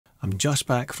I'm just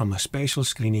back from a special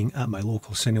screening at my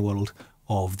local Cineworld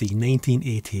of the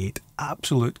 1988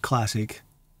 absolute classic,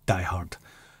 Die Hard.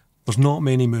 There's not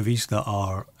many movies that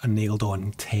are a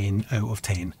nailed-on 10 out of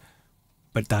 10,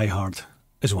 but Die Hard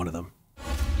is one of them.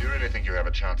 Do you really think you have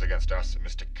a chance against us,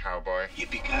 Mr. Cowboy?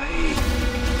 Yippee-ki-yay!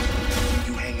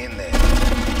 You hang in there.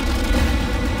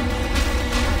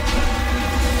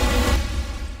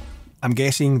 I'm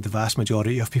guessing the vast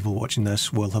majority of people watching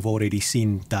this will have already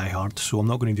seen Die Hard, so I'm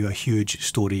not going to do a huge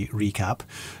story recap.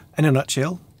 In a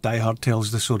nutshell, Die Hard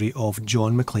tells the story of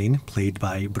John McClane, played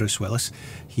by Bruce Willis.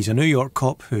 He's a New York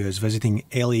cop who is visiting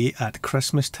LA at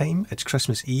Christmas time. It's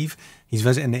Christmas Eve. He's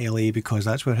visiting LA because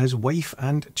that's where his wife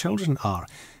and children are.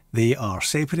 They are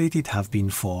separated, have been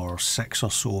for 6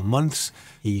 or so months.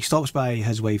 He stops by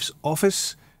his wife's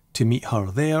office to meet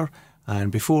her there,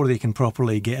 and before they can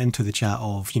properly get into the chat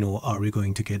of, are we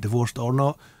going to get divorced or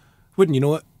not, wouldn't you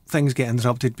know it, things get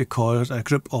interrupted because a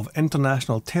group of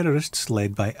international terrorists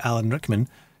led by Alan Rickman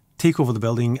take over the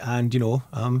building and,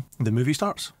 the movie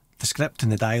starts. The script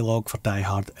and the dialogue for Die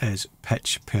Hard is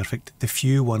pitch perfect. The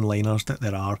few one-liners that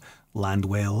there are land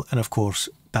well, and of course,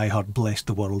 Die Hard blessed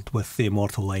the world with the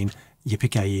immortal line,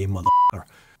 "Yippee-ki-yay, motherfucker."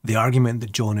 The argument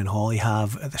that John and Holly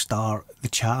have at the start, the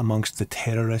chat amongst the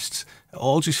terrorists, it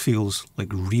all just feels like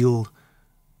real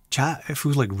chat. It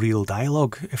feels like real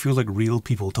dialogue. It feels like real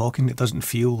people talking. It doesn't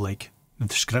feel like the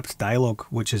script dialogue,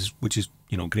 which is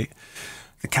great.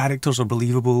 The characters are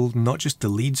believable, not just the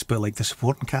leads, but like the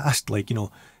supporting cast.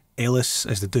 Ellis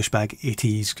is the douchebag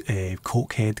 80s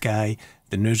cokehead guy,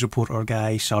 the news reporter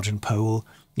guy, Sergeant Powell.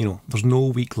 There's no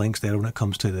weak links there when it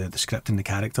comes to the script and the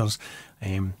characters.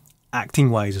 Acting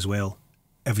wise as well,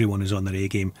 everyone is on their A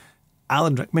game.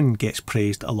 Alan Rickman gets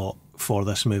praised a lot for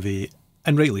this movie,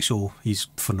 and rightly so. He's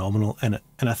phenomenal in it,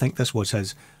 and I think this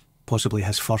was possibly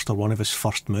his first or one of his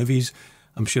first movies.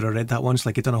 I'm sure I read that once,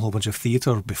 like he'd done a whole bunch of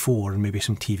theatre before and maybe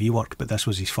some TV work, but this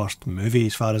was his first movie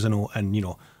as far as I know, and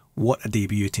what a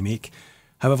debut to make.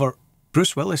 However,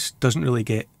 Bruce Willis doesn't really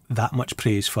get that much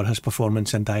praise for his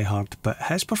performance in Die Hard, but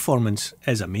his performance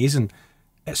is amazing.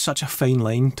 It's such a fine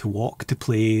line to walk to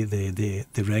play the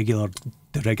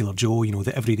regular Joe,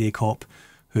 the everyday cop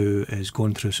who is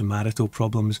going through some marital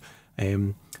problems,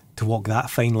 to walk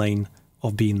that fine line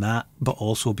of being that, but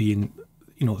also being,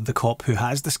 the cop who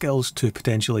has the skills to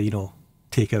potentially,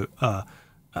 take out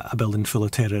a building full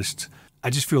of terrorists. I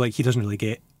just feel like he doesn't really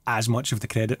get as much of the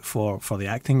credit for the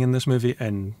acting in this movie,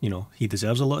 and, he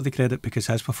deserves a lot of the credit because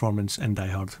his performance in Die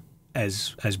Hard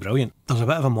is brilliant. There's a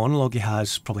bit of a monologue he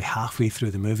has probably halfway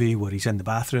through the movie where he's in the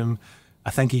bathroom.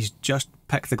 I think he's just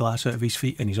picked the glass out of his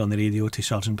feet and he's on the radio to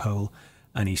Sergeant Powell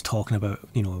and he's talking about,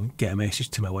 get a message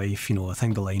to my wife. I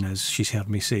think the line is, she's heard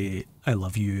me say I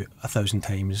love you 1,000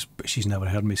 times, but she's never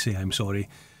heard me say I'm sorry.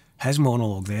 His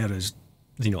monologue there is,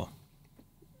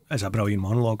 is a brilliant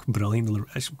monologue,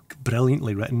 it's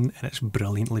brilliantly written and it's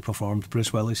brilliantly performed.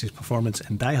 Bruce Willis's performance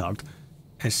in Die Hard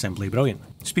is simply brilliant.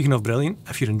 Speaking of brilliant,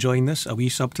 if you're enjoying this, a wee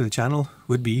sub to the channel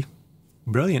would be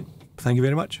brilliant. Thank you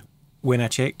very much. When I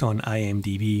checked on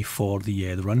IMDb for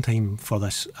the runtime for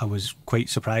this, I was quite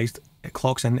surprised. It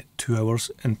clocks in at 2 hours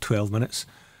and 12 minutes.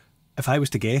 If I was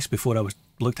to guess before I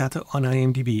looked at it on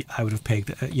IMDb, I would have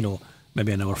pegged it at,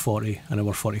 maybe an hour 40, an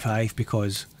hour 45,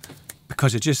 because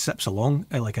it just zips along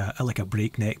at like a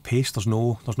breakneck pace. There's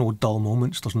no dull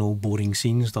moments, there's no boring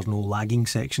scenes, there's no lagging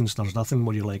sections, there's nothing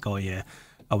where you're like, oh yeah,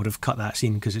 I would have cut that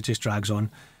scene, because it just drags on.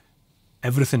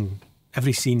 Every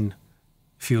scene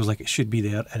feels like it should be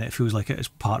there, and it feels like it is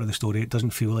part of the story. It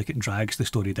doesn't feel like it drags the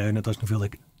story down. It doesn't feel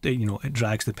like it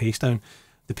drags the pace down.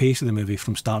 The pace of the movie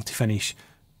from start to finish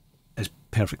is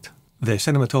perfect. The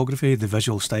cinematography, the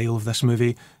visual style of this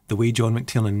movie, the way John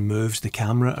McTiernan moves the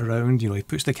camera around, he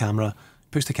puts the camera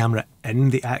in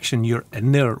the action. You're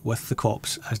in there with the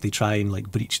cops as they try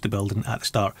and breach the building at the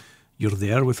start. You're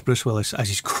there with Bruce Willis as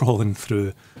he's crawling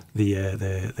through the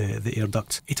air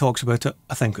ducts. He talks about it.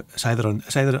 I think it's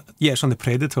on the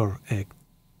Predator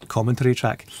commentary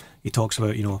track. He talks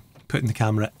about putting the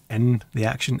camera in the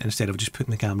action instead of just putting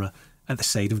the camera at the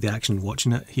side of the action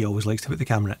watching it. He always likes to put the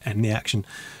camera in the action.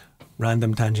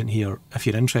 Random tangent here. If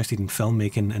you're interested in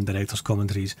filmmaking and director's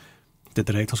commentaries, the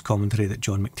director's commentary that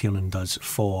John McTiernan does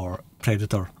for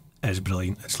Predator is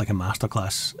brilliant. It's like a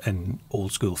masterclass in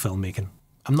old school filmmaking.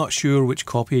 I'm not sure which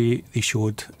copy they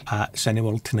showed at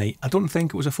Cineworld tonight. I don't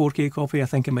think it was a 4K copy. I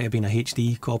think it might have been a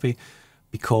HD copy,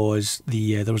 because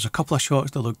there was a couple of shots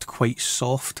that looked quite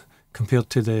soft compared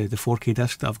to the 4K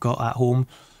disc that I've got at home.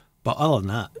 But other than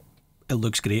that, it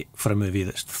looks great for a movie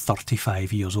that's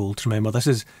 35 years old. Remember, this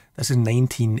is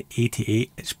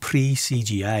 1988. It's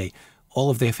pre-CGI. all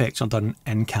of the effects are done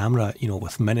in camera, you know,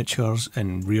 with miniatures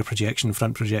and rear projection,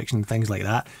 front projection, things like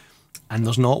that. And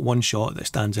there's not one shot that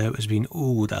stands out as being,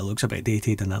 oh, that looks a bit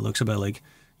dated and that looks a bit like,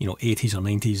 you know, 80s or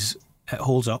 90s. It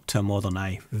holds up to a modern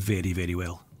eye very, very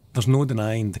well. There's no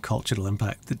denying the cultural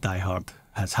impact that Die Hard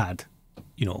has had,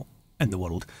 you know, in the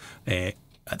world. At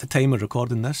the time of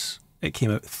recording this, it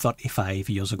came out 35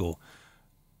 years ago.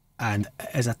 And it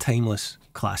is a timeless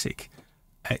classic.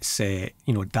 It's, you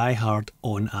know, Die Hard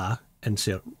on a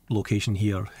insert location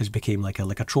here has become like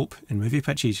a trope in movie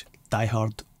pitches. Die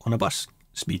Hard on a bus,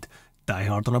 speed. Die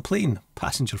Hard on a plane,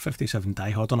 passenger 57. Die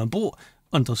Hard on a boat,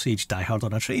 Under Siege. Die Hard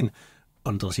on a train,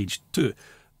 Under Siege 2.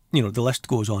 You know, the list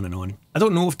goes on and on. I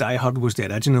don't know if Die Hard was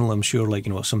the original. I'm sure, like,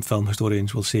 you know, some film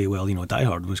historians will say, well, you know, Die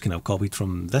Hard was kind of copied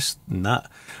from this and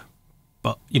that.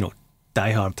 But, you know,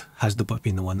 Die Hard has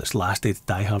been the one that's lasted.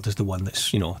 Die Hard is the one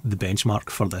that's, you know, the benchmark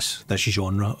for this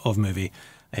genre of movie.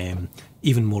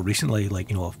 Even more recently, like,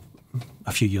 you know,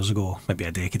 a few years ago, maybe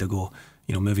a decade ago,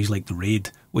 you know, movies like The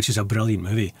Raid, which is a brilliant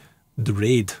movie. The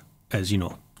Raid is, you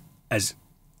know,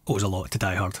 owes a lot to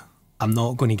Die Hard. I'm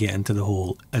not going to get into the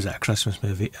whole, is it a Christmas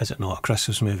movie, is it not a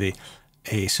Christmas movie?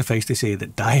 Suffice to say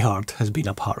that Die Hard has been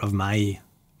a part of my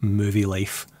movie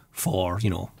life for, you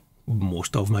know,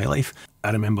 most of my life. I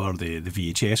remember the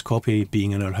VHS copy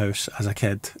being in our house as a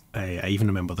kid. I even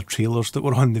remember the trailers that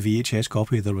were on the VHS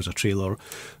copy. There was a trailer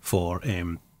for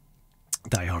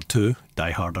Die Hard 2,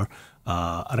 Die Harder.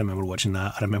 I remember watching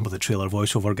that. I remember the trailer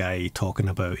voiceover guy talking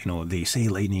about, you know, they say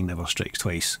lightning never strikes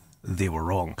twice. They were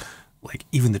wrong. Like,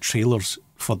 even the trailers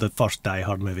for the first Die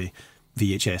Hard movie,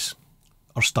 VHS,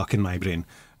 are stuck in my brain.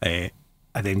 I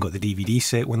then got the DVD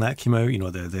set when that came out, you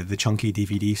know, the chunky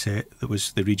DVD set that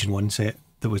was the Region 1 set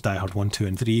that was Die Hard 1, 2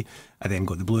 and 3. I then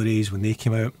got the Blu-rays when they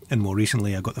came out, and more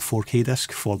recently I got the 4K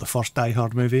disc for the first Die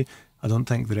Hard movie. I don't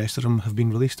think the rest of them have been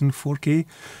released in 4K,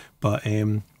 but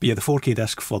yeah, the 4K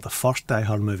disc for the first Die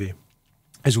Hard movie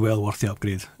is well worth the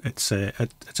upgrade. It's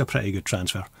a pretty good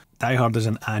transfer. Die Hard is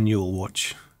an annual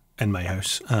watch in my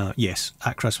house. Yes,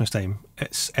 at Christmas time,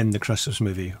 it's in the Christmas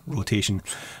movie rotation.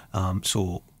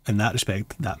 So in that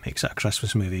respect, that makes it a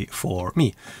Christmas movie for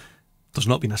me. There's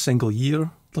not been a single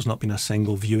year, there's not been a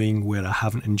single viewing where I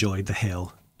haven't enjoyed the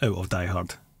hell out of Die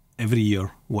Hard. Every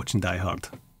year, watching Die Hard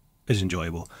is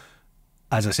enjoyable.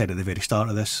 As I said at the very start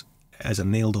of this, it is a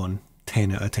nailed-on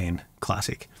 10 out of 10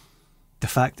 classic. The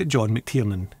fact that John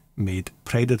McTiernan made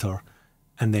Predator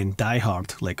and then Die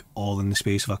Hard, like, all in the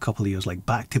space of a couple of years, like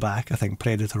back to back. I think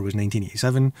Predator was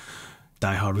 1987,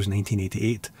 Die Hard was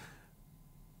 1988.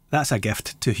 That's a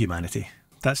gift to humanity.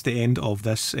 That's the end of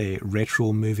this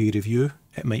retro movie review.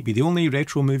 It might be the only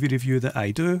retro movie review that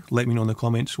I do. Let me know in the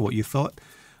comments what you thought.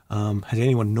 Has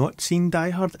anyone not seen Die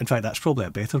Hard? In fact, that's probably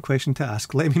a better question to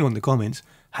ask. Let me know in the comments.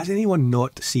 Has anyone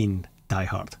not seen Die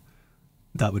Hard?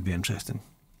 That would be interesting.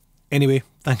 Anyway,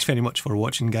 thanks very much for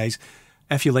watching, guys.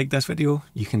 If you like this video,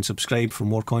 you can subscribe for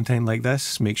more content like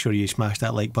this. Make sure you smash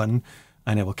that like button,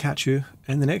 and I will catch you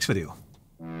in the next video.